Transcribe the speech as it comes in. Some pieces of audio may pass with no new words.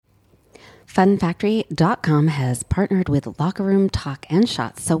Funfactory.com has partnered with Locker Room Talk and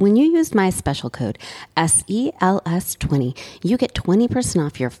Shots. So when you use my special code SELS20, you get 20%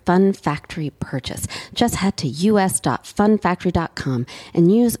 off your Fun Factory purchase. Just head to us.funfactory.com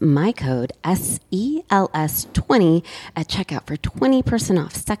and use my code SELS20 at checkout for 20%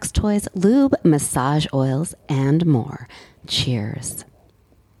 off sex toys, lube, massage oils, and more. Cheers.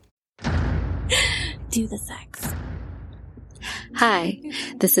 Do the sex. Hi,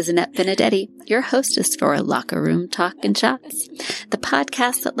 this is Annette Benedetti, your hostess for Locker Room Talk and Shots, the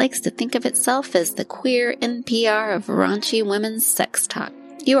podcast that likes to think of itself as the queer NPR of raunchy women's sex talk.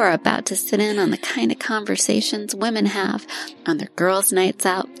 You are about to sit in on the kind of conversations women have on their girls' nights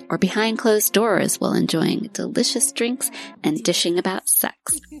out or behind closed doors while enjoying delicious drinks and dishing about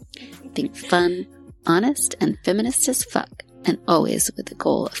sex. Think fun, honest, and feminist as fuck, and always with the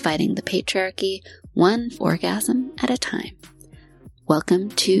goal of fighting the patriarchy one orgasm at a time. Welcome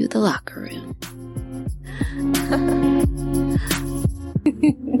to the Locker Room.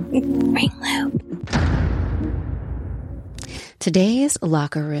 Ring loop. Today's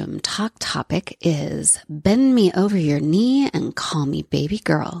Locker Room Talk topic is bend me over your knee and call me baby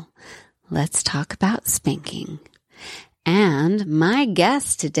girl. Let's talk about spanking. And my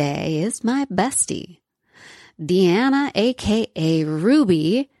guest today is my bestie, Deanna, aka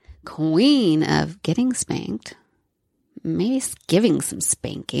Ruby, queen of getting spanked. Maybe giving some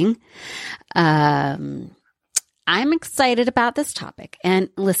spanking. I'm excited about this topic. And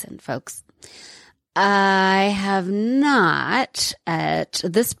listen, folks, I have not, at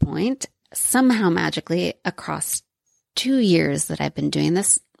this point, somehow magically across 2 years that I've been doing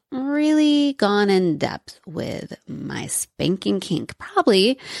this, really gone in depth with my spanking kink,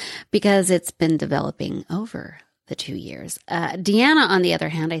 probably because it's been developing over the 2 years. Deanna, on the other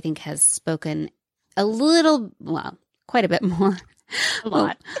hand, I think has spoken a little, well, quite a bit more.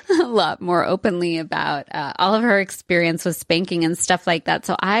 A lot more openly about all of her experience with spanking and stuff like that.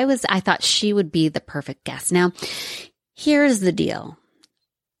 So I thought she would be the perfect guest. Now, here's the deal.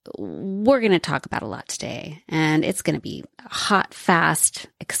 We're going to talk about a lot today, and it's going to be a hot, fast,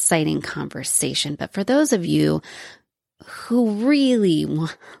 exciting conversation. But for those of you who really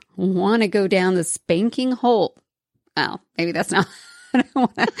want to go down the spanking hole, well, maybe that's not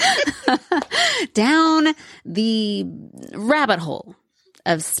down the rabbit hole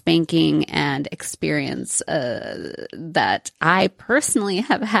of spanking and experience that I personally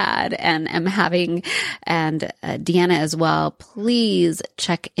have had and am having, and Deanna as well. Please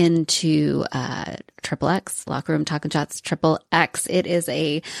check into XXX, Locker Room Talk and Shots XXX. It is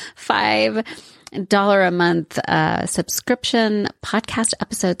a $5 a month subscription podcast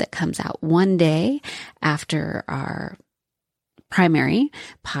episode that comes out one day after our primary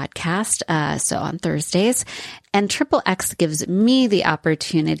podcast, so on Thursdays. And XXX gives me the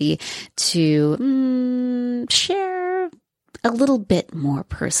opportunity to share a little bit more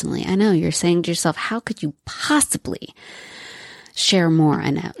personally. I know you're saying to yourself, how could you possibly share more,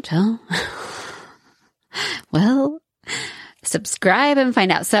 Annette? Well, subscribe and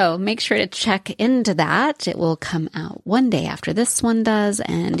find out. So make sure to check into that. It will come out one day after this one does,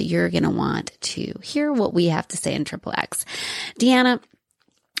 and you're going to want to hear what we have to say in XXX. Deanna,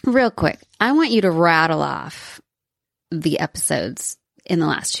 real quick, I want you to rattle off the episodes in the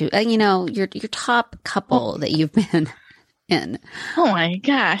last two, your top couple that you've been in. Oh my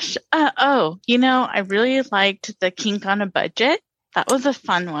gosh. I really liked the Kink on a Budget. That was a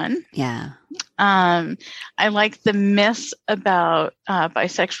fun one. Yeah. I like the myths about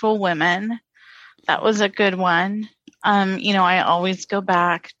bisexual women. That was a good one. I always go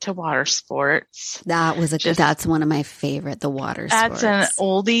back to water sports. That's one of my favorite, the water sports. That's an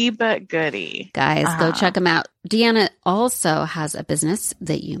oldie but goodie. Guys, go check them out. Deanna also has a business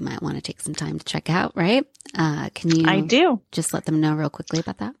that you might want to take some time to check out, right? Can you I do. Just let them know real quickly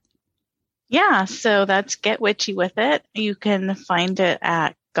about that? Yeah, so that's Get Witchy With It. You can find it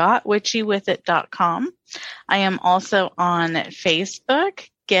at gotwitchywithit.com. I am also on Facebook,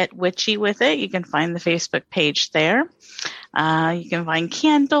 Get Witchy With It. You can find the Facebook page there. You can find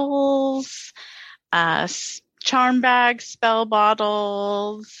candles, charm bags, spell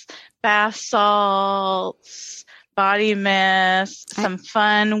bottles, bath salts, body mist, some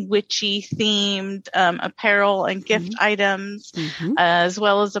fun witchy themed apparel and gift items, as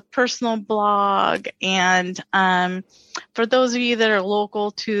well as a personal blog. And for those of you that are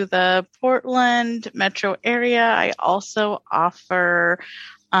local to the Portland metro area, I also offer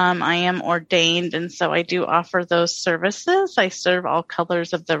I am ordained, and so I do offer those services. I serve all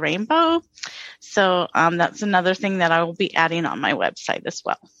colors of the rainbow. So that's another thing that I will be adding on my website as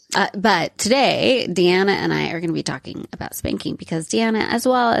well. But today, Deanna and I are going to be talking about spanking because Deanna, as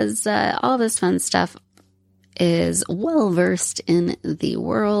well as all this fun stuff, is well versed in the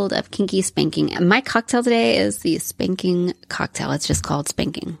world of kinky spanking. And my cocktail today is the spanking cocktail. It's just called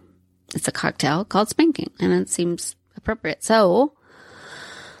spanking. It's a cocktail called spanking, and it seems appropriate. So,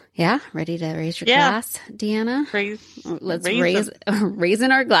 yeah, ready to raise your glass, Deanna? Let's raise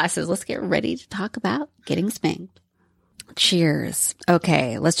in our glasses. Let's get ready to talk about getting spanked. Cheers.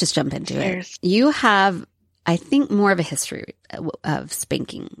 Okay, let's just jump into it. You have, I think, more of a history of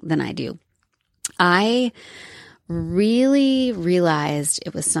spanking than I do. I really realized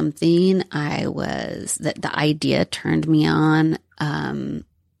it was something that the idea turned me on.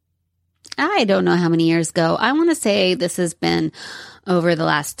 I don't know how many years ago. I want to say this has been over the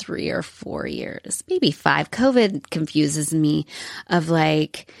last 3 or 4 years, maybe 5. COVID confuses me of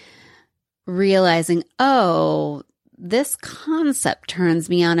like realizing, oh, this concept turns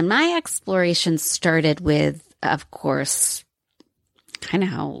me on. And my exploration started with, of course, kind of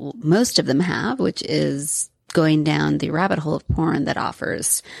how most of them have, which is going down the rabbit hole of porn that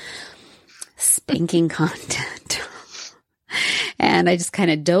offers spanking content. And I just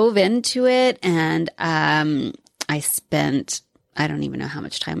kind of dove into it, and I spent, I don't even know how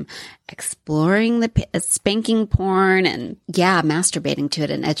much time exploring the spanking porn and masturbating to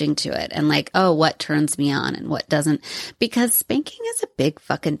it and edging to it and like, oh, what turns me on and what doesn't, because spanking is a big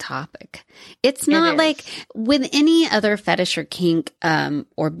fucking topic. It's not like with any other fetish or kink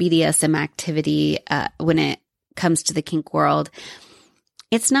or BDSM activity when it comes to the kink world.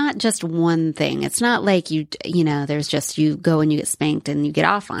 It's not just one thing. It's not like there's just you go and you get spanked and you get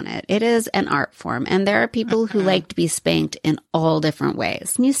off on it. It is an art form. And there are people who like to be spanked in all different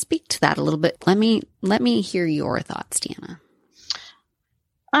ways. Can you speak to that a little bit? Let me hear your thoughts, Deanna.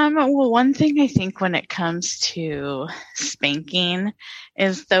 Well, one thing I think when it comes to spanking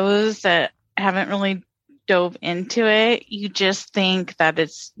is those that haven't really dove into it, you just think that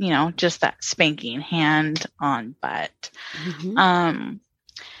it's, just that spanking hand on butt. Mm-hmm.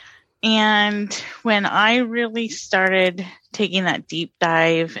 And when I really started taking that deep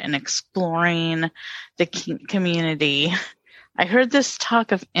dive and exploring the kink community, I heard this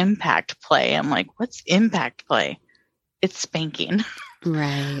talk of impact play. I'm like, what's impact play? It's spanking.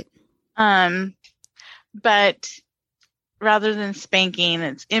 Right. But rather than spanking,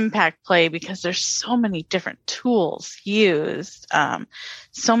 it's impact play because there's so many different tools used,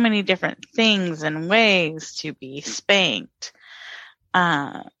 so many different things and ways to be spanked.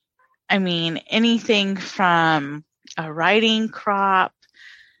 Anything from a riding crop,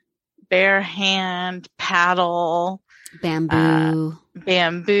 bare hand, paddle, bamboo.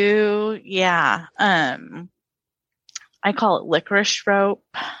 Yeah. I call it licorice rope.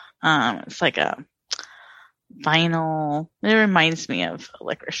 It's like a vinyl. It reminds me of a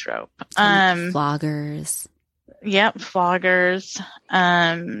licorice rope. Floggers. Yep. Floggers.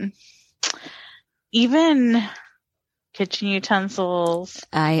 Even kitchen utensils.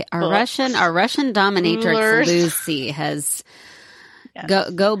 Our Russian dominatrix Lucy has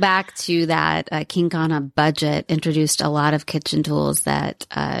go back to that Kink on a Budget, introduced a lot of kitchen tools that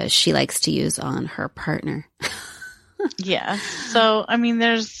she likes to use on her partner. Yeah. So,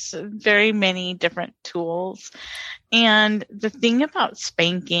 there's very many different tools. And the thing about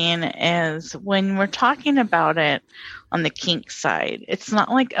spanking is when we're talking about it on the kink side, it's not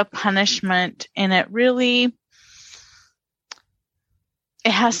like a punishment, and it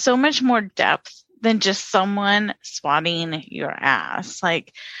has so much more depth than just someone swatting your ass.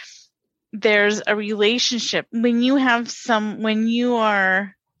 Like, there's a relationship when you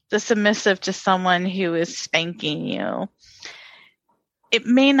are the submissive to someone who is spanking you. It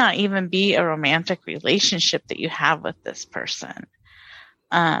may not even be a romantic relationship that you have with this person.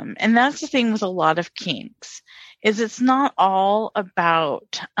 And that's the thing with a lot of kinks, is it's not all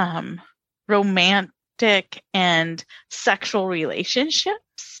about romantic and sexual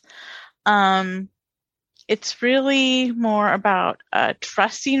relationships. It's really more about a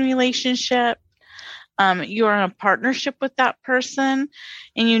trusting relationship. You're in a partnership with that person,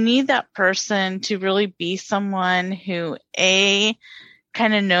 and you need that person to really be someone who kind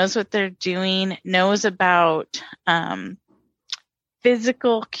of knows what they're doing, knows about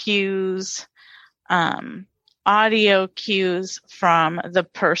physical cues, audio cues from the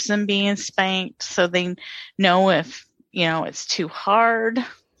person being spanked, so they know if it's too hard.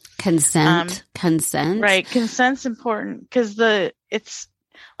 Consent. Right. Consent's important because it's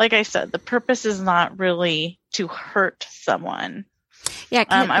like I said, the purpose is not really to hurt someone. Yeah.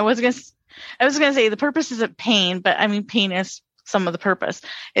 I was gonna say the purpose isn't pain, but I mean, pain is some of the purpose.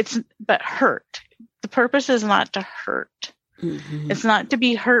 But hurt. The purpose is not to hurt. Mm-hmm. It's not to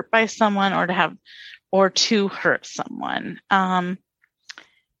be hurt by someone or to hurt someone.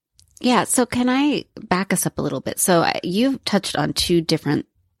 Yeah. So can I back us up a little bit? So you've touched on two different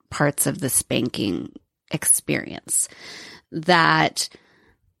parts of the spanking experience that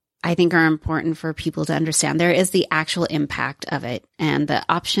I think are important for people to understand. There is the actual impact of it and the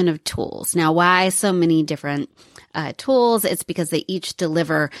option of tools. Now, why so many different tools? It's because they each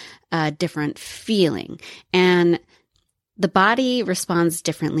deliver a different feeling, and the body responds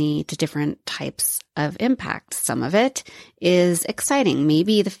differently to different types of impact. Some of it is exciting.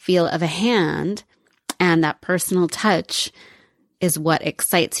 Maybe the feel of a hand and that personal touch is what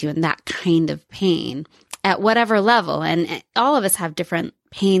excites you, and that kind of pain at whatever level. And all of us have different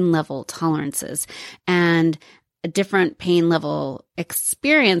pain level tolerances, and different pain level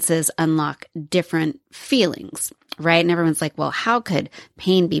experiences unlock different feelings, right? And everyone's like, well, how could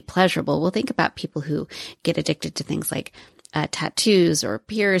pain be pleasurable? Well, think about people who get addicted to things like tattoos or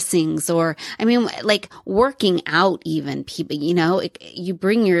piercings, or, I mean, like working out even. People, you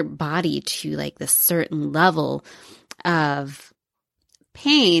bring your body to like this certain level of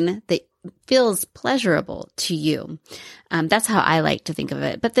pain that feels pleasurable to you. That's how I like to think of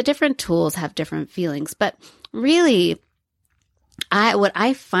it. But the different tools have different feelings. But really, what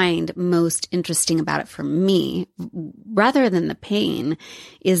I find most interesting about it for me, rather than the pain,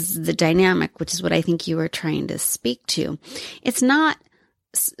 is the dynamic, which is what I think you were trying to speak to. It's not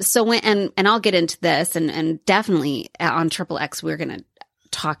so when, and I'll get into this, and definitely on Triple X, we're going to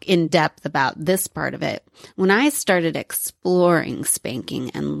talk in depth about this part of it. When I started exploring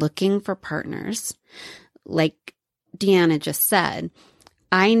spanking and looking for partners, like Deanna just said,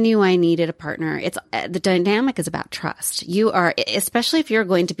 I knew I needed a partner. It's the dynamic is about trust. You are, especially if you're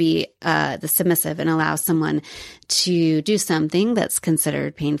going to be the submissive and allow someone to do something that's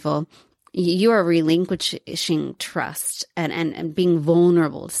considered painful, you are relinquishing trust and being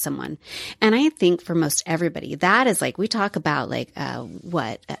vulnerable to someone. And I think for most everybody, that is like, we talk about like,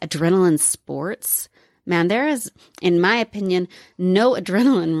 adrenaline sports. Man, there is, in my opinion, no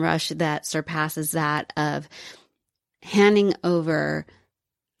adrenaline rush that surpasses that of handing over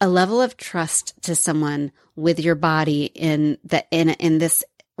a level of trust to someone with your body in this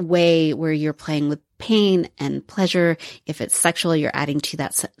way where you're playing with pain and pleasure. If it's sexual, you're adding to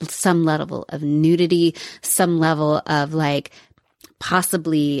that some level of nudity, some level of like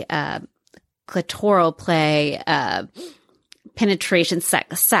possibly clitoral play, penetration,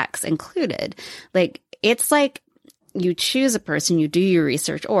 sex included. Like, it's like you choose a person, you do your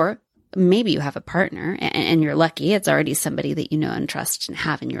research, or maybe you have a partner and you're lucky. It's already somebody that you know and trust and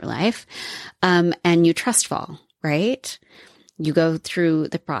have in your life. And you trust fall, right? You go through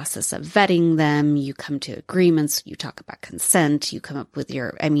the process of vetting them. You come to agreements. You talk about consent. You come up with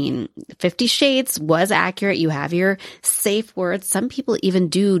 50 Shades was accurate. You have your safe words. Some people even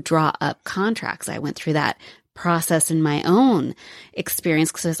do draw up contracts. I went through that process in my own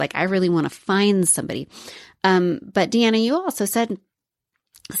experience because I was like, I really want to find somebody. But Deanna, you also said,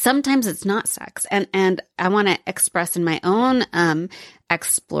 sometimes it's not sex. And I want to express in my own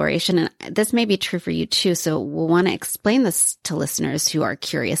exploration, and this may be true for you too, so we'll want to explain this to listeners who are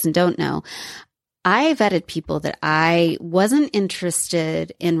curious and don't know. I vetted people that I wasn't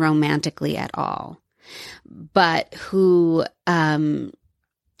interested in romantically at all, but who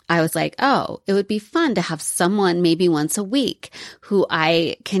I was like, oh, it would be fun to have someone maybe once a week who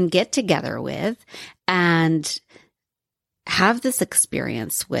I can get together with and have this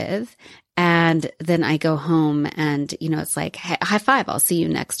experience with. And then I go home and, it's like, high five, I'll see you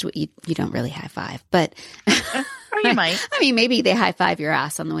next week. You don't really high five, but or you might. I mean, maybe they high five your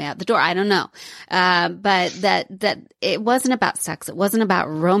ass on the way out the door. I don't know. But that it wasn't about sex. It wasn't about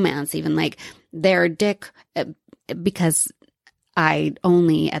romance, even like their dick, because I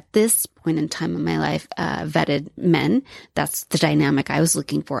only at this point in time in my life, vetted men. That's the dynamic I was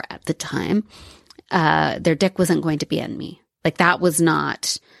looking for at the time. Their dick wasn't going to be in me. Like, that was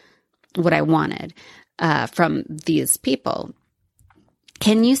not what I wanted from these people.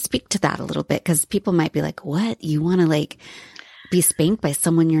 Can you speak to that a little bit? Because people might be like, what? You want to like be spanked by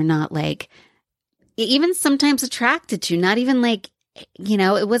someone you're not like even sometimes attracted to, not even like,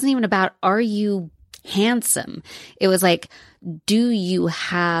 it wasn't even about, are you handsome? It was like, do you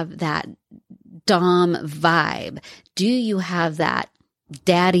have that Dom vibe? Do you have that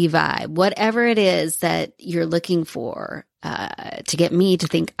daddy vibe? Whatever it is that you're looking for to get me to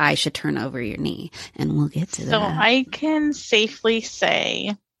think I should turn over your knee. And we'll get to that. So I can safely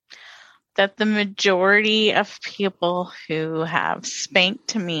say that the majority of people who have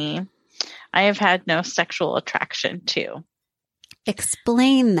spanked me, I have had no sexual attraction to.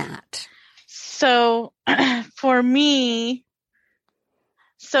 Explain that. So for me,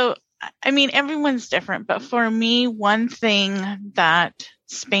 everyone's different, but for me, one thing that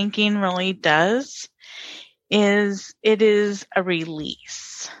spanking really does is it is a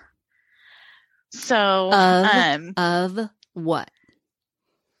release. So of what?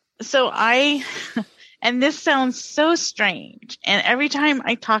 So and this sounds so strange, and every time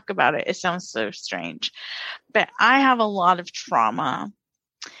I talk about it, it sounds so strange, but I have a lot of trauma,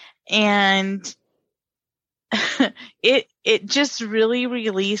 and it just really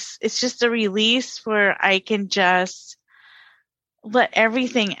it's just a release where I can just let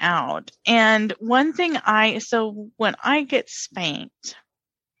everything out. And one thing so when I get spanked,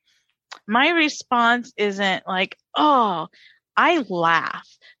 my response isn't like, oh, I laugh.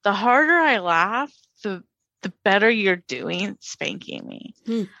 The harder I laugh, the better you're doing spanking me.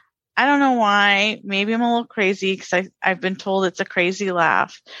 I don't know why. Maybe I'm a little crazy because I've been told it's a crazy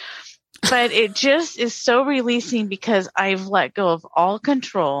laugh. But it just is so releasing because I've let go of all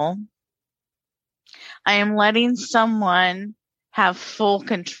control. I am letting someone have full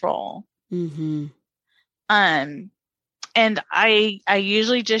control. Mm-hmm. And I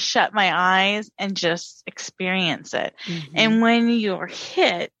usually just shut my eyes and just experience it. Mm-hmm. And when you're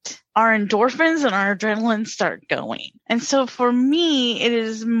hit, our endorphins and our adrenaline start going. And so for me, it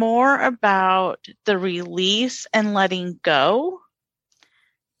is more about the release and letting go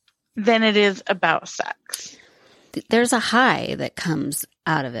than it is about sex. There's a high that comes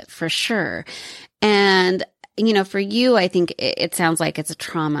out of it for sure. And for you, I think it sounds like it's a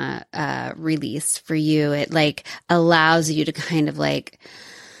trauma release for you. It like allows you to kind of like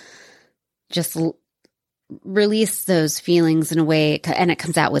just release those feelings in a way, and it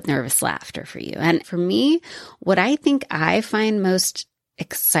comes out with nervous laughter for you. And for me, what I think I find most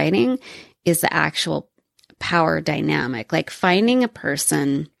exciting is the actual power dynamic, like finding a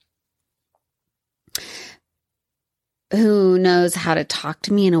person who knows how to talk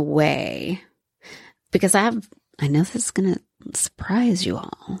to me in a way. Because I know this is going to surprise you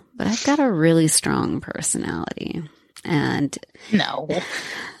all, but I've got a really strong personality. And no,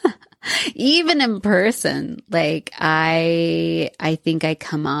 even in person, like I think I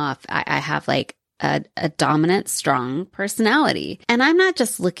come off, I have like a dominant, strong personality. And I'm not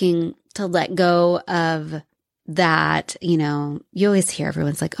just looking to let go of that. You always hear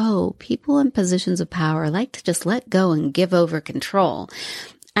everyone's like, oh, people in positions of power like to just let go and give over control.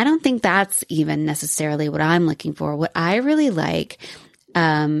 I don't think that's even necessarily what I'm looking for. What I really like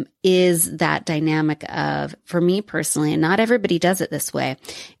is that dynamic of, for me personally, and not everybody does it this way,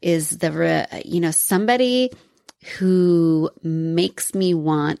 is somebody who makes me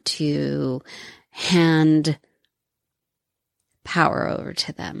want to hand power over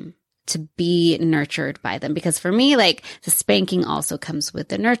to them, to be nurtured by them. Because for me, like the spanking also comes with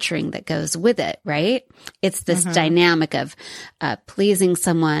the nurturing that goes with it, right? It's this dynamic of pleasing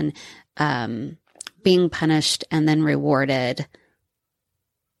someone, being punished and then rewarded.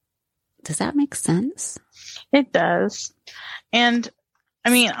 Does that make sense? It does. And I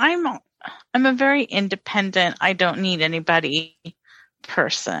mean, I'm a very independent, I don't need anybody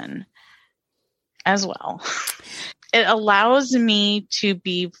person as well. It allows me to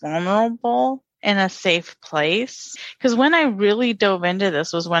be vulnerable in a safe place. Because when I really dove into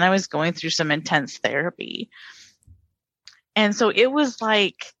this was when I was going through some intense therapy. And so it was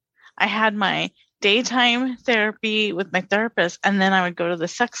like I had my daytime therapy with my therapist, and then I would go to the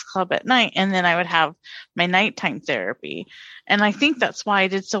sex club at night, and then I would have my nighttime therapy. And I think that's why I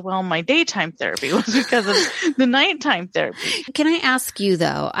did so well in my daytime therapy, was because of the nighttime therapy. Can I ask you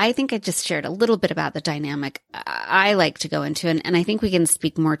though, I think I just shared a little bit about the dynamic I like to go into, and I think we can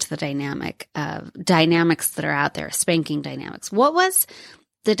speak more to the dynamics that are out there, spanking dynamics. What was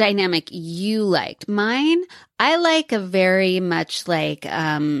the dynamic you liked? Mine, I like a very much like,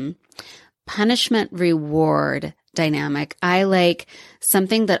 punishment reward dynamic. I like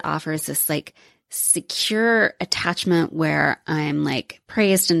something that offers this like secure attachment where I'm like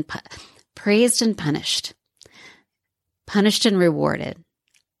praised and punished, punished and rewarded.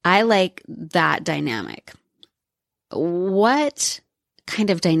 I like that dynamic. What kind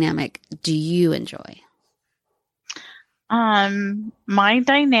of dynamic do you enjoy? My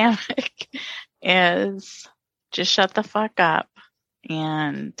dynamic is just shut the fuck up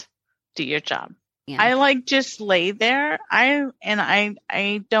and do your job. Yeah. I like just lay there. I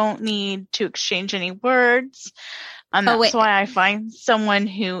don't need to exchange any words. That's why I find someone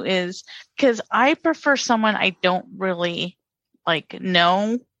who is, because I prefer someone I don't really like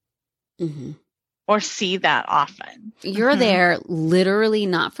know Mm-hmm. or see that often. You're there literally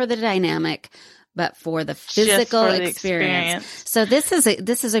not for the dynamic, but for the physical Just for the experience. So this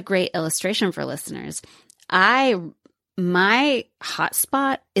is a great illustration for listeners. My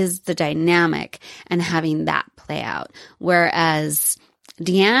hotspot is the dynamic and having that play out, whereas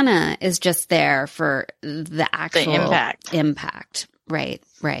Deanna is just there for the actual impact. Right.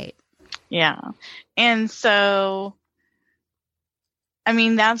 Yeah. And so, I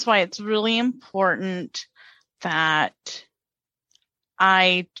mean, that's why it's really important that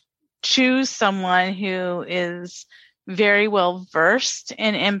I choose someone who is very well versed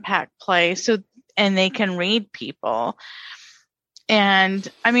in impact play, and they can read people. And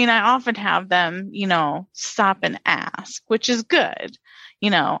I mean, I often have them, stop and ask, which is good.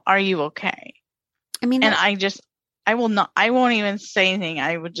 Are you okay? I mean, and I won't even say anything.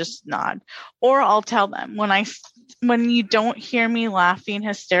 I would just nod, or I'll tell them when you don't hear me laughing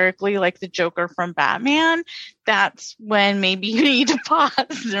hysterically like the Joker from Batman, that's when maybe you need to pause.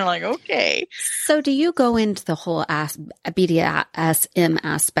 They're like, okay. So do you go into the whole BDSM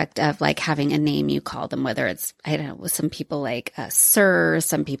aspect of like having a name you call them, whether it's, I don't know, with some people like sir,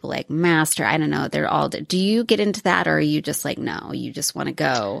 some people like master, I don't know, they're all, do you get into that, or are you just like, no, you just want to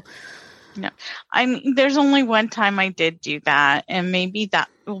go? No, I mean, there's only one time I did do that, and maybe that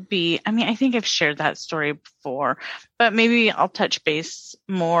will be, I mean, I think I've shared that story before, but maybe I'll touch base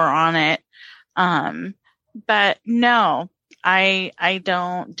more on it. But no, I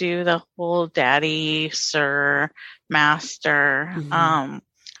don't do the whole daddy, sir, master. Mm-hmm.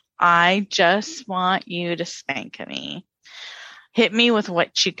 I just want you to spank me. Hit me with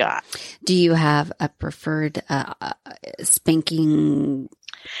what you got. Do you have a preferred spanking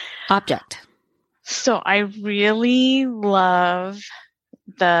object? So I really love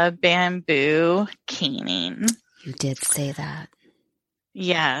the bamboo caning. You did say that.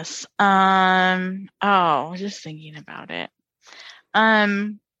 Yes. Just thinking about it.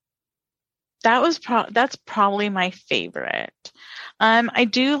 That's probably my favorite. I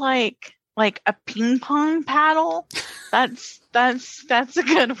do like a ping pong paddle. That's a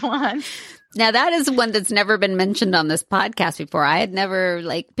good one. Now that is one that's never been mentioned on this podcast before. I had never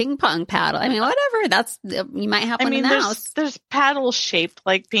ping pong paddle. I mean, whatever. You might have one in the house. There's paddles shaped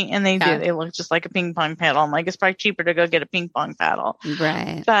like ping, and they look just like a ping pong paddle. I'm like, it's probably cheaper to go get a ping pong paddle.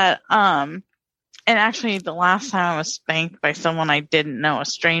 Right. But, and actually the last time I was spanked by someone I didn't know, a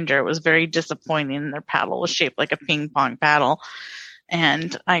stranger, it was very disappointing. Their paddle was shaped like a ping pong paddle,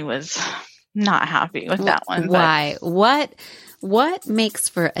 and I was not happy with that one. Why? What makes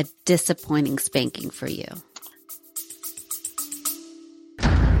for a disappointing spanking for you?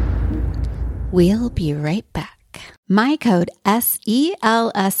 We'll be right back. My code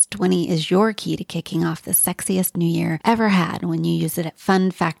SELS20 is your key to kicking off the sexiest new year ever had when you use it at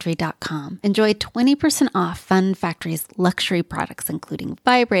funfactory.com. Enjoy 20% off Fun Factory's luxury products, including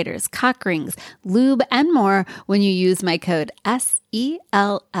vibrators, cock rings, lube, and more when you use my code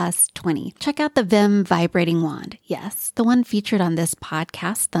SELS20. Check out the Vim vibrating wand. Yes, the one featured on this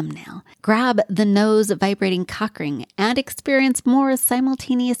podcast thumbnail. Grab the nose vibrating cock ring and experience more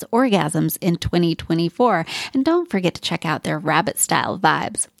simultaneous orgasms in 2024. And don't forget to check out their rabbit style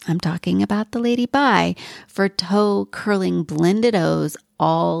vibes. I'm talking about the Lady Bi for toe curling blended O's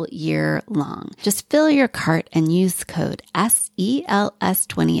all year long. Just fill your cart and use code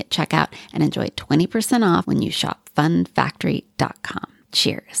SELS20 at checkout and enjoy 20% off when you shop funfactory.com.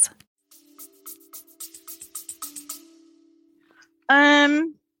 Cheers.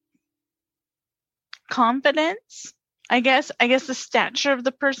 Confidence. I guess the stature of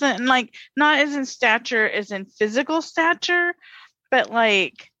the person, and not as in stature as in physical stature, but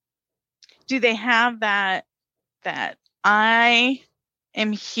do they have that I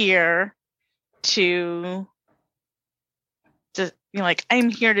am here to I'm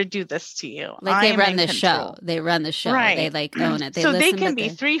here to do this to you. They run the show. They run the show. Right. They own it. They can be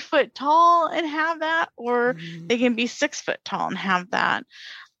 3 foot tall and have that, or they can be 6 foot tall and have that.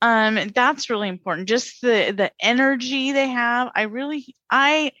 That's really important. Just the energy they have.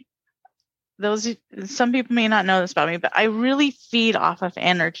 Some people may not know this about me, but I really feed off of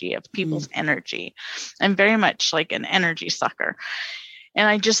energy, of people's energy. I'm very much like an energy sucker. And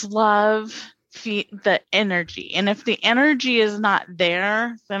I just love the energy. And if the energy is not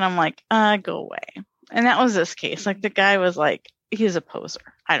there, then I'm like, go away. And that was this case. The guy was he's a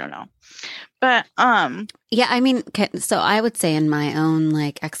poser. I don't know. But, yeah, I mean, so I would say in my own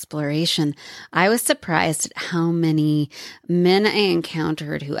exploration, I was surprised at how many men I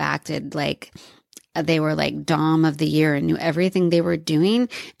encountered who acted like they were Dom of the year and knew everything they were doing.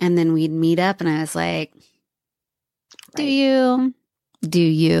 And then we'd meet up and I was like, do you? Do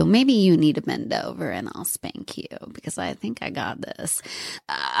you? Maybe you need to bend over and I'll spank you because I think I got this.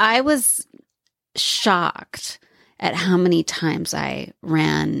 I was shocked at how many times I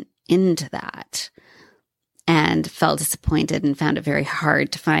ran into that and felt disappointed and found it very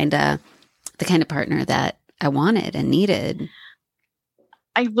hard to find the kind of partner that I wanted and needed.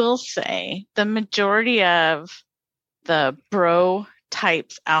 I will say the majority of the bro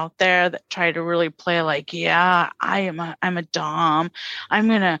types out there that try to really play like, yeah, I'm a dom. I'm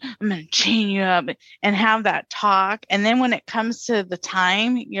gonna chain you up and have that talk. And then when it comes to the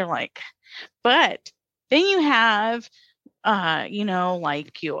time, you're like, but then you have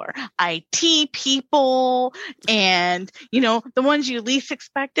like your IT people and, the ones you least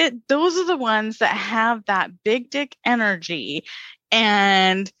expected, those are the ones that have that big dick energy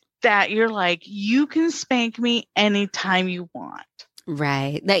and that you're like, you can spank me anytime you want.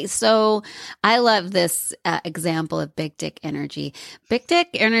 Right. So I love this example of big dick energy. Big dick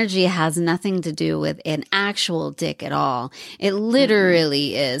energy has nothing to do with an actual dick at all. It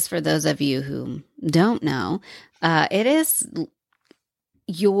literally is, for those of you who don't know, it is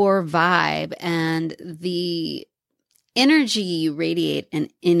your vibe and the energy you radiate in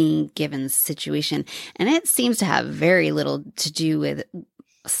any given situation. And it seems to have very little to do with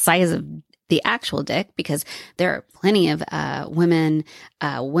size of the actual dick, because there are plenty of women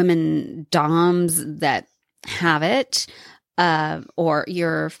doms that have it, or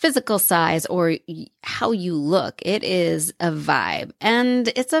your physical size or how you look. It is a vibe, and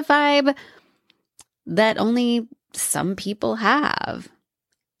it's a vibe that only some people have,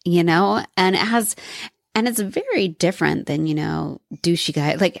 and it's very different than, douchey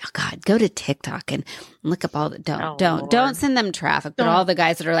guy. Like, oh God, go to TikTok and look up all the, don't send them traffic, but all the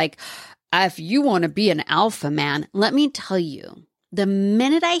guys that are like, if you want to be an alpha man, let me tell you, the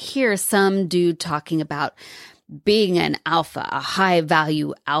minute I hear some dude talking about being an alpha, a high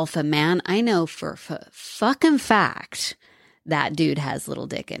value alpha man, I know for fucking fact that dude has little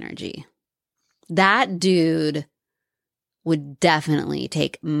dick energy. That dude would definitely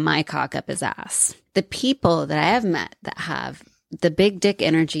take my cock up his ass. The people that I have met that have the big dick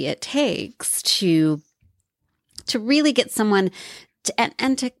energy it takes to really get someone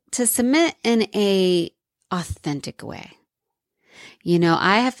to submit in a authentic way.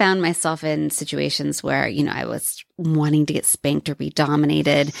 I have found myself in situations where, I was wanting to get spanked or be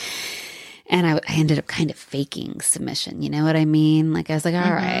dominated, and I ended up kind of faking submission. You know what I mean? Like, I was like,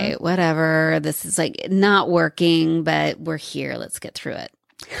 all right, whatever. This is like not working, but we're here. Let's get through it.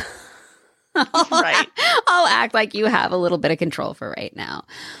 Right. I'll act like you have a little bit of control for right now.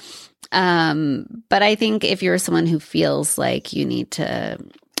 But I think if you're someone who feels like you need to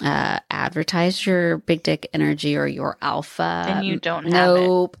advertise your big dick energy or your alpha, then you don't have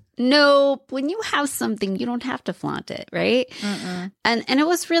it. Nope. When you have something, you don't have to flaunt it, right? And it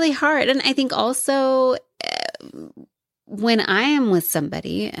was really hard. And I think also when I am with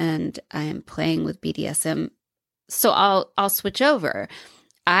somebody and I am playing with BDSM, so I'll switch over.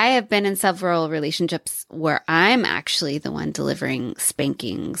 I have been in several relationships where I'm actually the one delivering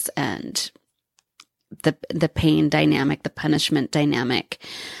spankings and the pain dynamic, the punishment dynamic.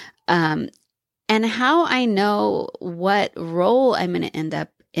 And how I know what role I'm going to end up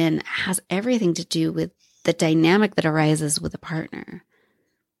in has everything to do with the dynamic that arises with a partner.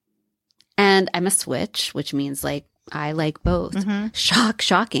 And I'm a switch, which means like I like both.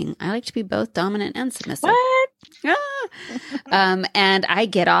 Shocking. I like to be both dominant and submissive. What? And I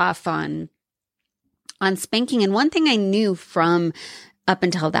get off on spanking. And one thing I knew from up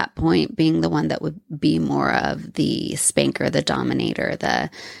until that point, being the one that would be more of the spanker, the dominator, the,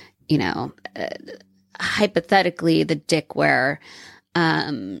 hypothetically the dick wearer,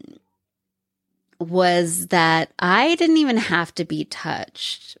 was that I didn't even have to be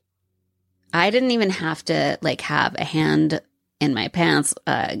touched. I didn't even have to like have a hand in my pants,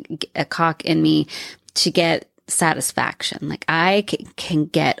 a cock in me to get satisfaction. Like I can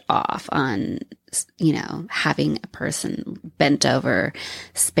get off on, having a person bent over,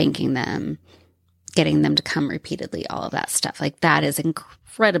 spanking them, getting them to come repeatedly, all of that stuff. Like that is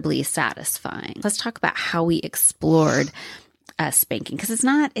incredibly satisfying. Let's talk about how we explored spanking, because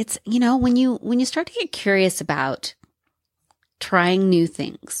it's when you start to get curious about trying new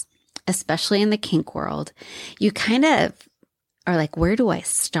things, especially in the kink world, you kind of are like, where do I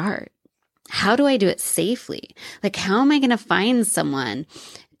start? How do I do it safely? Like, how am I going to find someone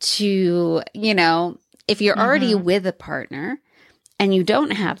to, if you're already with a partner and you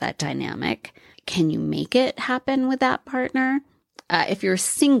don't have that dynamic, can you make it happen with that partner? If you're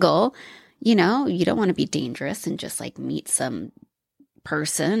single, you don't want to be dangerous and just like meet some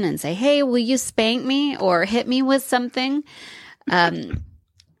person and say, hey, will you spank me or hit me with something?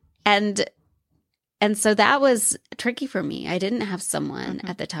 And so that was tricky for me. I didn't have someone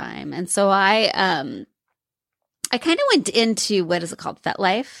at the time. And so I kind of went into, what is it called?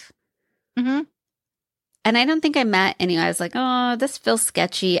 FetLife. Mm-hmm. And I don't think I met anyone. I was like, oh, this feels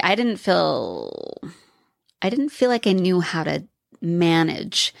sketchy. I didn't feel like I knew how to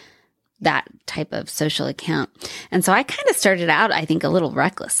manage that type of social account. And so I kind of started out, I think, a little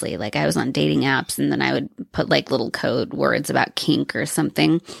recklessly. Like I was on dating apps and then I would put like little code words about kink or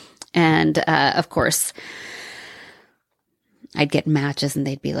something. And of course, I'd get matches and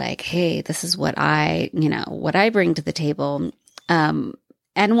they'd be like, hey, this is what I bring to the table. And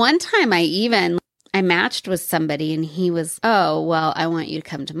one time I matched with somebody and he was, oh, well, I want you to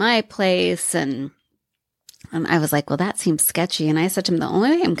come to my place. And I was like, well, that seems sketchy. And I said to him, the only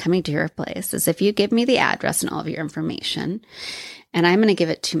way I'm coming to your place is if you give me the address and all of your information, and I'm going to give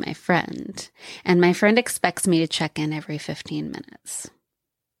it to my friend. And my friend expects me to check in every 15 minutes.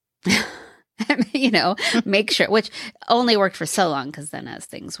 Make sure, which only worked for so long because then as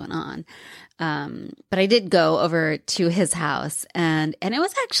things went on. But I did go over to his house and it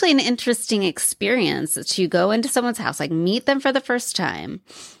was actually an interesting experience to go into someone's house, like meet them for the first time.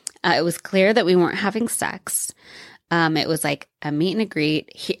 It was clear that we weren't having sex. It was like a meet and a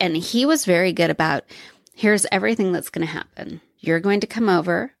greet. He was very good about, here's everything that's going to happen. You're going to come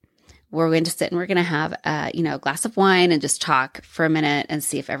over. We're going to sit and we're going to have a glass of wine and just talk for a minute and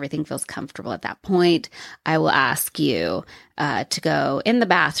see if everything feels comfortable at that point. I will ask you to go in the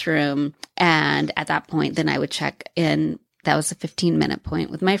bathroom. And at that point, then I would check in. That was a 15-minute point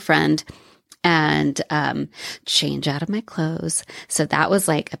with my friend. And change out of my clothes. So that was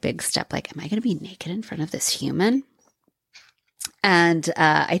like a big step. Like, am I going to be naked in front of this human? And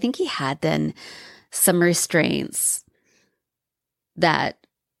I think he had then some restraints that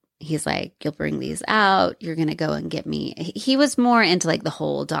he's like, you'll bring these out. You're going to go and get me. He was more into like the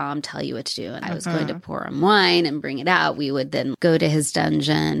whole Dom tell you what to do. And I was going to pour him wine and bring it out. We would then go to his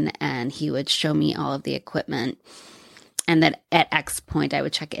dungeon and he would show me all of the equipment. And then at X point, I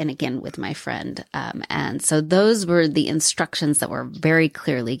would check in again with my friend. And so those were the instructions that were very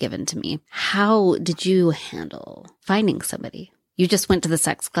clearly given to me. How did you handle finding somebody? You just went to the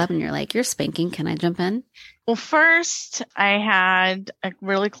sex club and you're like, you're spanking. Can I jump in? Well, first, I had a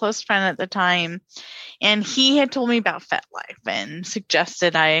really close friend at the time, and he had told me about FetLife and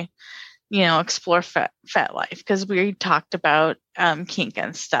suggested I explore FetLife because we talked about kink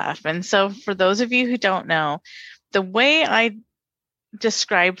and stuff. And so for those of you who don't know, the way I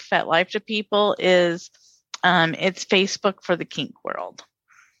describe FetLife to people is it's Facebook for the kink world.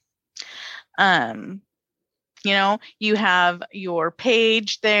 You have your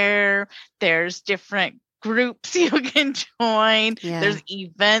page there. There's different groups you can join. Yeah. There's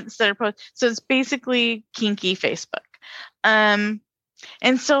events that are posted. So it's basically kinky Facebook.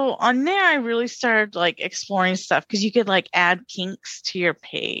 And so on there, I really started like exploring stuff because you could like add kinks to your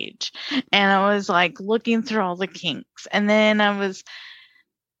page. And I was like looking through all the kinks. And then I was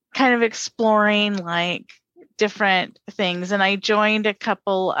kind of exploring like different things. And I joined a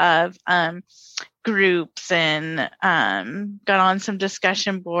couple of groups and got on some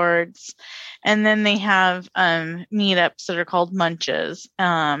discussion boards. And then they have meetups that are called Munches.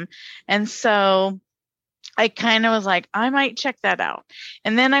 And so I kind of was like, I might check that out.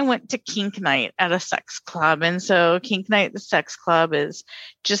 And then I went to Kink Night at a sex club. And so Kink Night at the sex club is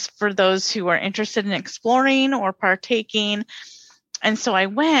just for those who are interested in exploring or partaking. And so I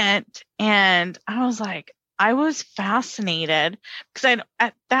went and I was like, I was fascinated because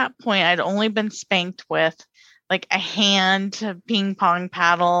at that point, I'd only been spanked with like a hand ping pong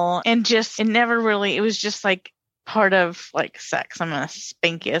paddle and it was just like part of like sex. I'm going to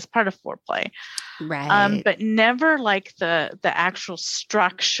spank you as part of foreplay. Right. But never like the actual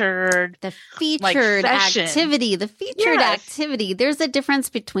structured, the featured activity, activity. There's a difference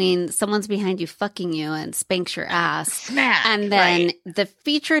between someone's behind you fucking you and spanks your ass. Smack, and then right. The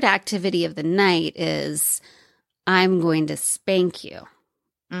featured activity of the night is I'm going to spank you.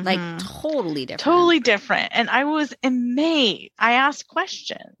 Mm-hmm. Like totally different. And I was amazed. I asked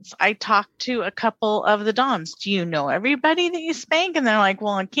questions. I talked to a couple of the Doms. Do you know everybody that you spank? And they're like,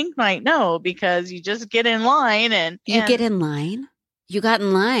 well, on Kink Night, no, because you just get in line and get in line. You got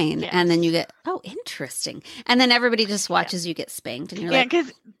in line, yes. And then you get, oh, interesting. And then everybody just watches you get spanked. And you're like,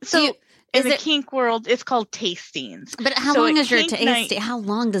 because in the kink world, it's called tastings. But how long is your tasting? How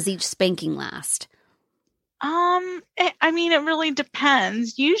long does each spanking last? It really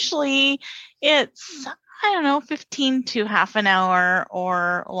depends. Usually it's, 15 to half an hour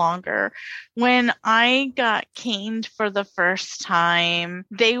or longer. When I got caned for the first time,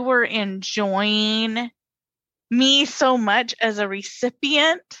 they were enjoying me so much as a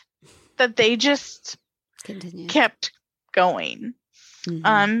recipient that they just kept going.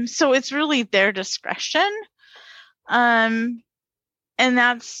 Mm-hmm. So it's really their discretion. And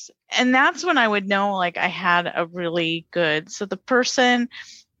that's when I would know, like, I had a really good, so the person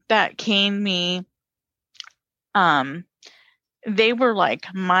that caned me, they were like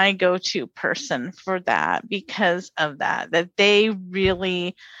my go-to person for that, because of that they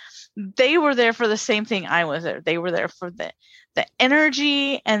were there for the same thing I was there. They were there for the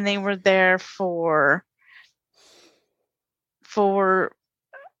energy, and they were there for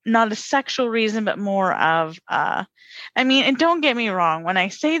not a sexual reason, but more of, and don't get me wrong, when I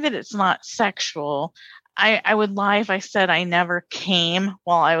say that it's not sexual, I would lie if I said I never came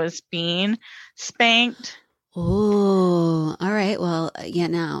while I was being spanked. Oh, all right. Well, yeah,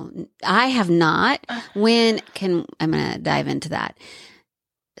 now I have not. I'm going to dive into that.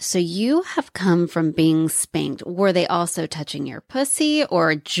 So you have come from being spanked. Were they also touching your pussy,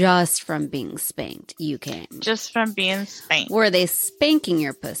 or just from being spanked you came? Just from being spanked. Were they spanking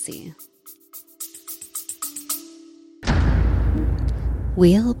your pussy?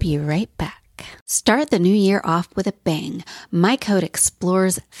 We'll be right back. Start the new year off with a bang. My code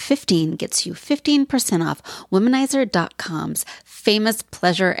EXPLORES15 gets you 15% off Womanizer.com's famous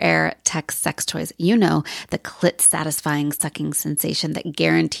Pleasure Air Tech sex toys. You know, the clit-satisfying sucking sensation that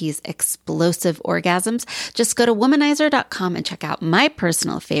guarantees explosive orgasms. Just go to Womanizer.com and check out my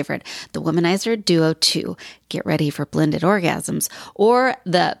personal favorite, the Womanizer Duo 2. Get ready for blended orgasms, or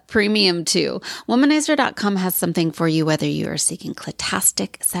the Premium 2. Womanizer.com has something for you, whether you are seeking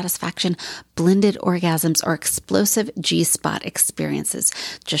clitastic satisfaction, blended orgasms, or explosive G-spot experiences.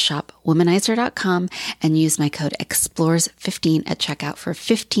 Just shop Womanizer.com and use my code EXPLORES15 at checkout for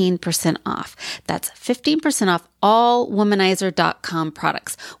 15% off. That's 15% off all Womanizer.com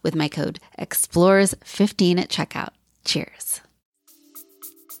products with my code EXPLORES15 at checkout. Cheers.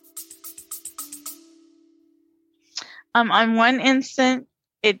 On one instant,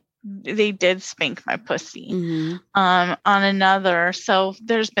 they did spank my pussy. Mm-hmm. On another, so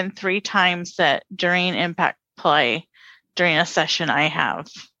there's been 3 times that during impact play, during a session, I have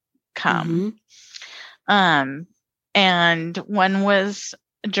come. Mm-hmm. And one was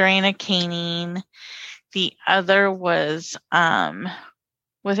during a caning, the other was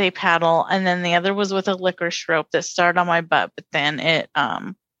with a paddle, and then the other was with a licorice rope that started on my butt, but then it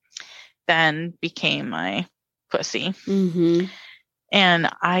then became my pussy. Mm-hmm. And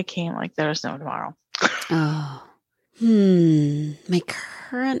I came like there was no tomorrow. Oh. My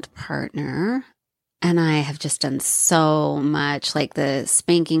current partner and I have just done so much. Like, the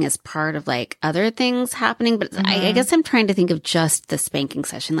spanking is part of like other things happening, but I guess I'm trying to think of just the spanking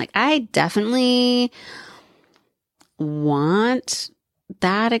session. Like, I definitely want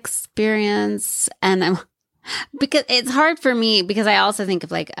that experience, and because it's hard for me, because I also think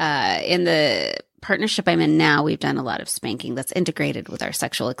of like in the partnership I'm in now, we've done a lot of spanking that's integrated with our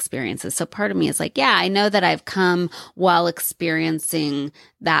sexual experiences. So part of me is like, yeah, I know that I've come while experiencing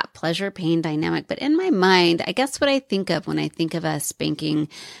that pleasure pain dynamic. But in my mind, I guess what I think of when I think of a spanking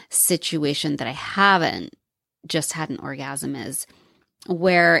situation that I haven't just had an orgasm is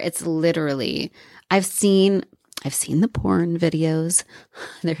where it's literally, I've seen the porn videos.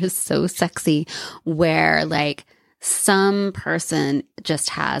 They're so sexy, where like some person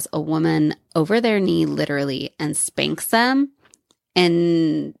just has a woman over their knee literally and spanks them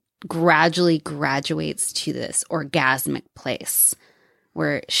and gradually graduates to this orgasmic place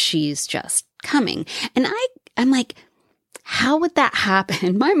where she's just coming. And I'm like, how would that happen?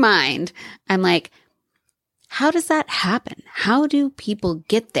 In my mind, I'm like, how does that happen? How do people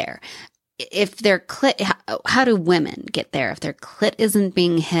get there? If their clit, how do women get there if their clit isn't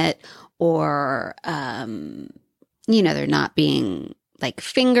being hit, or they're not being like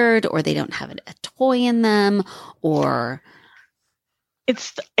fingered, or they don't have a toy in them, or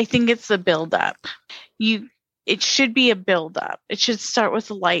I think it's the build up. It should be a build up. It should start with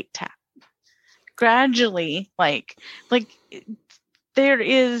a light tap. Gradually, like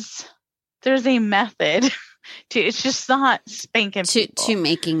there's a method to, it's just not spanking people. To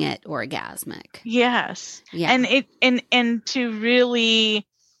making it orgasmic. Yes. Yeah. And to really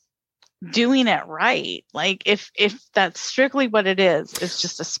doing it right. Like if that's strictly what it is, it's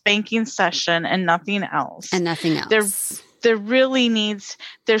just a spanking session and nothing else. And nothing else.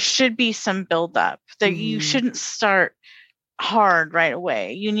 There should be some build up. You shouldn't start hard right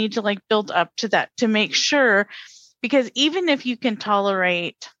away. You need to like build up to that to make sure, because even if you can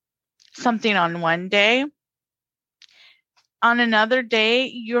tolerate something on one day, on another day,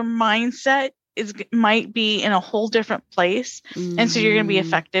 your mindset might be in a whole different place. And so you're going to be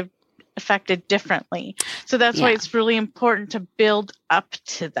affected differently. So that's why it's really important to build up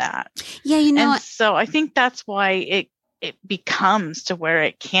to that. Yeah, and so I think that's why it becomes to where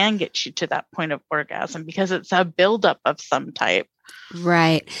it can get you to that point of orgasm, because it's a buildup of some type.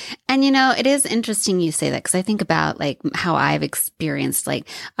 Right. And it is interesting you say that, because I think about like how I've experienced, like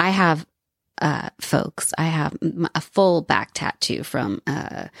I have folks, I have a full back tattoo from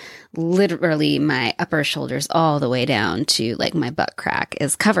literally my upper shoulders all the way down to like my butt crack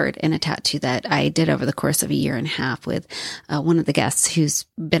is covered in a tattoo that I did over the course of a year and a half with one of the guests who's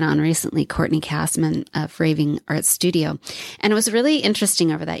been on recently, Courtney Castman of Raving Art Studio. And it was really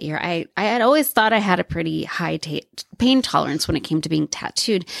interesting over that year. I had always thought I had a pretty high pain tolerance when it came to being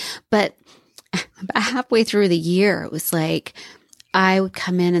tattooed, but halfway through the year, it was like, I would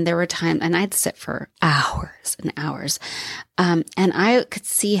come in and there were times, and I'd sit for hours and hours. And I could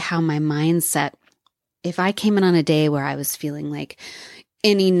see how my mindset, if I came in on a day where I was feeling like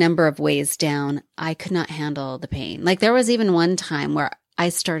any number of ways down, I could not handle the pain. Like there was even one time where I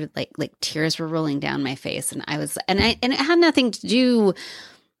started like tears were rolling down my face, and and it had nothing to do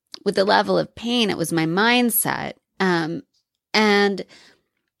with the level of pain. It was my mindset. And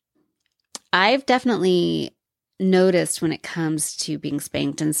I've definitely noticed when it comes to being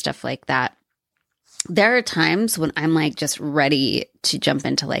spanked and stuff like that, there are times when I'm like just ready to jump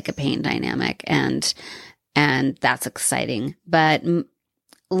into like a pain dynamic, and that's exciting. But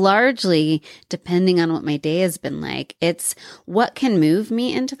largely, depending on what my day has been like, it's what can move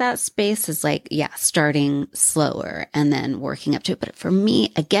me into that space is like, starting slower and then working up to it. But for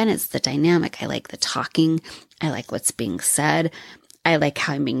me, again, it's the dynamic. I like the talking. I like what's being said. I like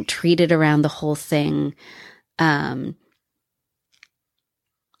how I'm being treated around the whole thing.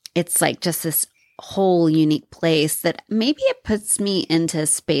 It's like just this whole unique place that maybe it puts me into a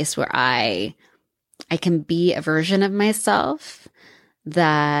space where I can be a version of myself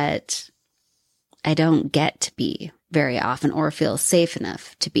that I don't get to be very often or feel safe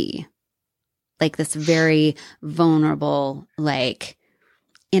enough to be. Like this very vulnerable, like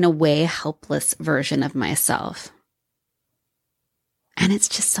in a way, helpless version of myself. And it's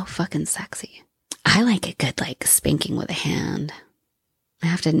just so fucking sexy. I like a good, like, spanking with a hand. I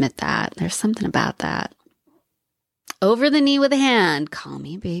have to admit that. There's something about that. Over the knee with a hand. Call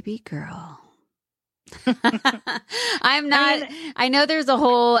me baby girl. I know there's a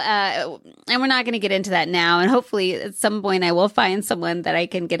whole, and we're not going to get into that now. And hopefully at some point I will find someone that I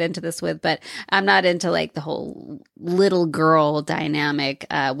can get into this with, but I'm not into like the whole little girl dynamic,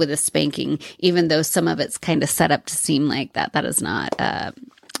 with a spanking, even though some of it's kind of set up to seem like that. That is not,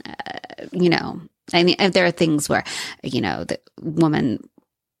 I mean, there are things where, the woman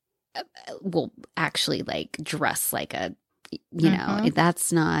will actually like dress like a,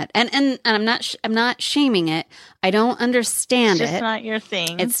 that's not, and I'm not shaming it. I don't understand it. It's just not your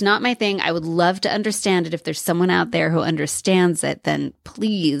thing. It's not my thing. I would love to understand it. If there's someone out there who understands it, then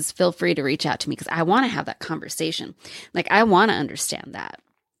please feel free to reach out to me, because I want to have that conversation. Like I want to understand that.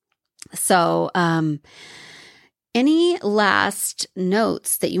 So, any last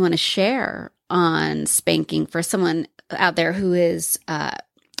notes that you want to share on spanking for someone out there who is,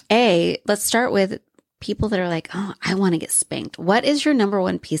 let's start with people that are like, oh, I want to get spanked. What is your number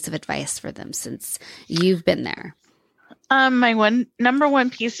one piece of advice for them since you've been there? My number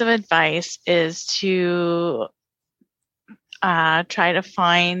one piece of advice is to try to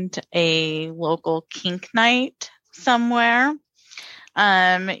find a local kink night somewhere.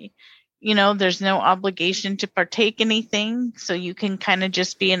 There's no obligation to partake anything, so you can kind of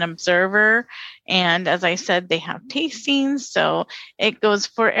just be an observer. And as I said, they have tastings, so it goes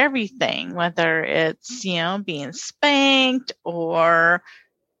for everything, whether it's, being spanked or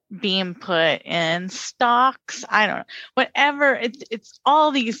being put in stocks. I don't know, whatever. It's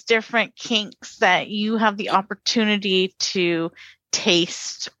all these different kinks that you have the opportunity to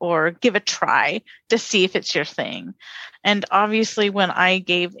taste or give a try to see if it's your thing. And obviously when I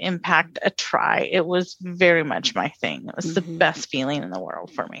gave Impact a try, it was very much my thing. It was the best feeling in the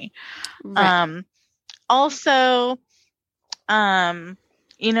world for me. Right. Also, on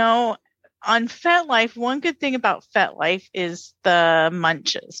FetLife, one good thing about FetLife is the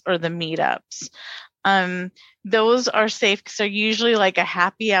munches or the meetups. Those are safe because they're usually like a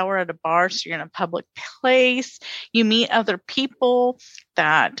happy hour at a bar. So you're in a public place. You meet other people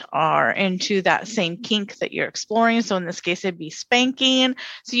that are into that same kink that you're exploring. So in this case, it'd be spanking.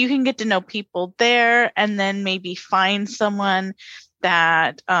 So you can get to know people there and then maybe find someone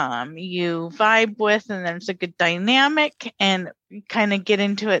that you vibe with, and then it's a good dynamic and kind of get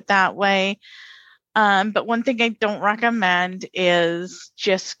into it that way. But one thing I don't recommend is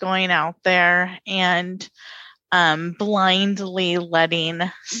just going out there and blindly letting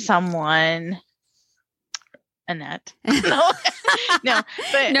someone, Annette. No,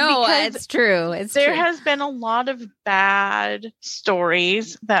 but no, it's true. There has been a lot of bad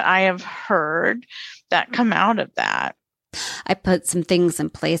stories that I have heard that come out of that. I put some things in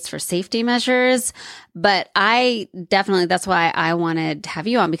place for safety measures, but I definitely, that's why I wanted to have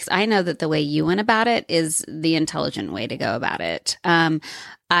you on, because I know that the way you went about it is the intelligent way to go about it.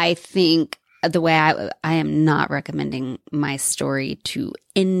 I think the way I am not recommending my story to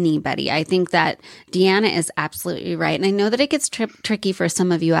anybody. I think that Deanna is absolutely right. And I know that it gets tricky for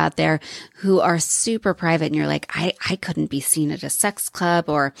some of you out there who are super private and you're like, I couldn't be seen at a sex club,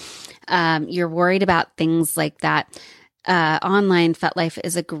 or you're worried about things like that. Online FetLife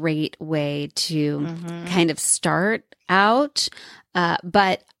is a great way to kind of start out.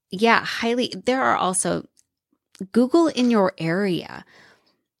 But yeah, there are also Google in your area,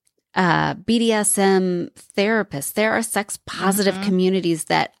 BDSM therapists. There are sex positive communities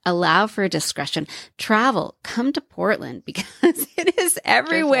that allow for discretion. Travel, come to Portland because it is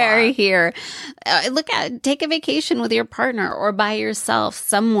everywhere here. Take a vacation with your partner or by yourself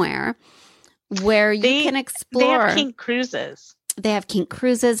somewhere where you can explore. They have kink cruises. They have kink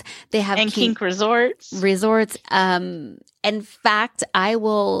cruises. They have kink resorts. In fact,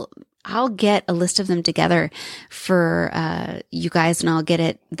 I'll get a list of them together for you guys, and I'll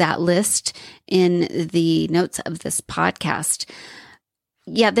get that list in the notes of this podcast.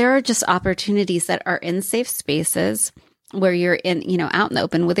 Yeah, there are just opportunities that are in safe spaces where you're out in the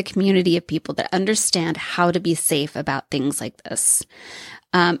open with a community of people that understand how to be safe about things like this.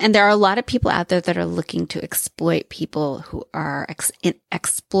 And there are a lot of people out there that are looking to exploit people who are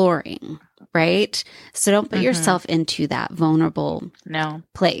exploring, right? So don't put yourself into that vulnerable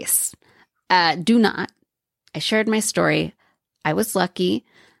place. Do not. I shared my story. I was lucky.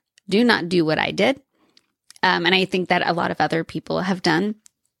 Do not do what I did. And I think that a lot of other people have done.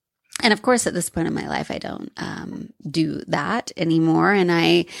 And of course, at this point in my life, I don't do that anymore. And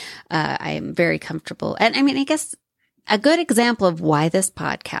I am very comfortable. And I mean, I guess a good example of why this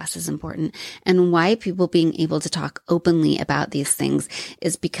podcast is important and why people being able to talk openly about these things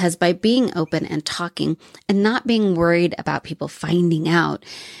is because by being open and talking and not being worried about people finding out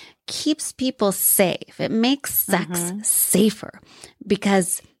keeps people safe. It makes sex safer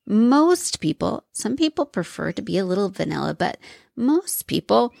because most people, some people prefer to be a little vanilla, but most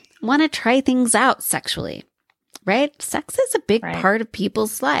people want to try things out sexually. Right? Sex is a big part of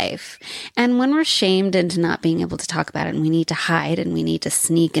people's life. And when we're shamed into not being able to talk about it and we need to hide and we need to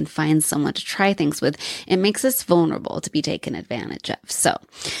sneak and find someone to try things with, it makes us vulnerable to be taken advantage of. So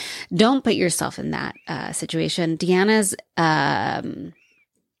don't put yourself in that situation. Deanna's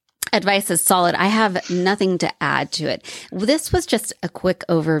advice is solid. I have nothing to add to it. This was just a quick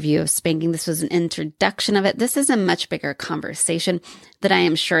overview of spanking. This was an introduction of it. This is a much bigger conversation that I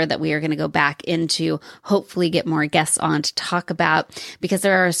am sure that we are going to go back into, hopefully get more guests on to talk about, because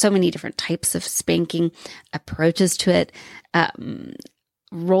there are so many different types of spanking, approaches to it,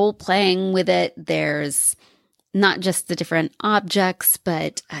 role playing with it. There's not just the different objects,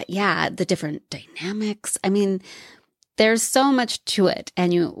 but the different dynamics. I mean, there's so much to it.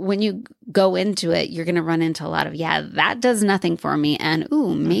 And when you go into it, you're going to run into a lot of, that does nothing for me. And,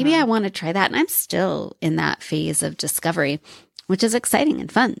 maybe I want to try that. And I'm still in that phase of discovery, which is exciting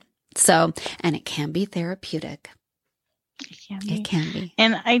and fun. So, and it can be therapeutic. It can be.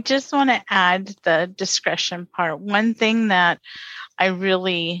 And I just want to add the discretion part. One thing that I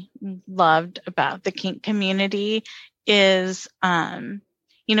really loved about the kink community is,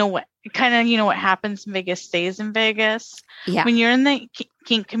 what happens in Vegas stays in Vegas. Yeah. When you're in the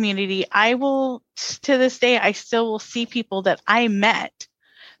kink community, I will, to this day, I still will see people that I met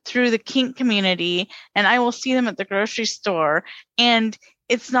through the kink community, and I will see them at the grocery store. And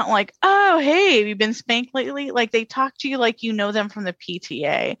it's not like, oh, hey, have you been spanked lately? Like, they talk to you like you know them from the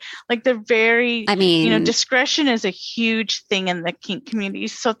PTA. Like, they're very, discretion is a huge thing in the kink community.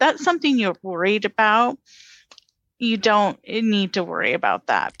 So if that's something you're worried about, you don't need to worry about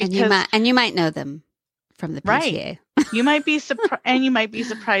that. Because, and you might know them from the PTA. Right. You might be surprised, and you might be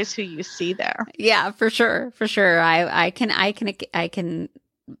surprised who you see there. Yeah, for sure. For sure. I can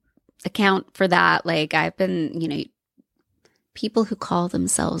account for that. Like, I've been, people who call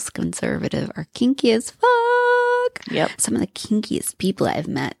themselves conservative are kinky as fuck. Yep. Some of the kinkiest people I've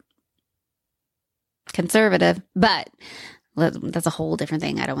met. Conservative, but that's a whole different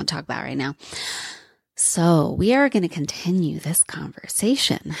thing I don't want to talk about right now. So we are going to continue this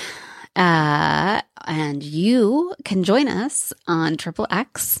conversation. And you can join us on Triple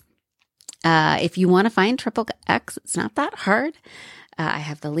X. If you want to find Triple X, it's not that hard. I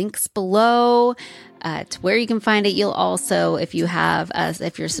have the links below to where you can find it. You'll also, if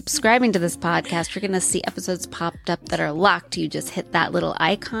you're subscribing to this podcast, you're going to see episodes popped up that are locked. You just hit that little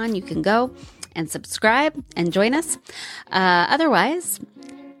icon. You can go and subscribe and join us. Otherwise,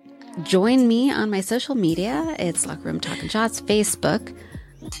 join me on my social media. It's Locker Room Talking Shots, Facebook,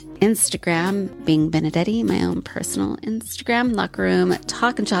 Instagram, being Benedetti, my own personal Instagram, Locker Room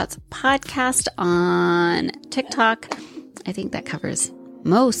Talking Shots podcast on TikTok. I think that covers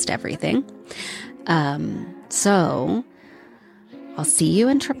most everything. So I'll see you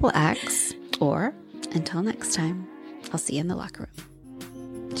in XXX, or until next time, I'll see you in the locker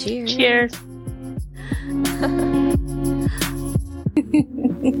room. Cheers. Cheers.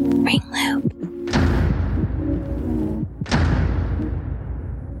 Ring loop.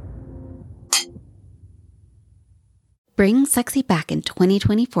 Bring sexy back in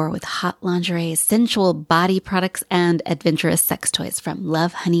 2024 with hot lingerie, sensual body products, and adventurous sex toys from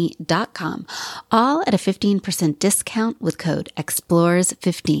lovehoney.com, all at a 15% discount with code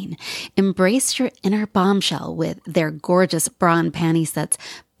EXPLORERS15. Embrace your inner bombshell with their gorgeous bra and panty sets,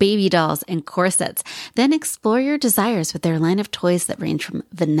 baby dolls, and corsets. Then explore your desires with their line of toys that range from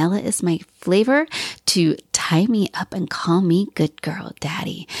vanilla is my flavor to tie me up and call me good girl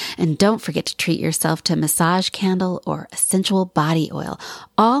daddy. And don't forget to treat yourself to a massage candle or a sensual body oil,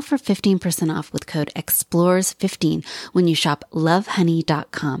 all for 15% off with code EXPLORERS15 when you shop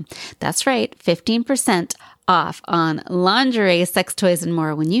lovehoney.com. That's right, 15% off on lingerie, sex toys, and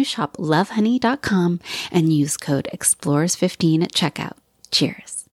more when you shop lovehoney.com and use code EXPLORERS15 at checkout. Cheers.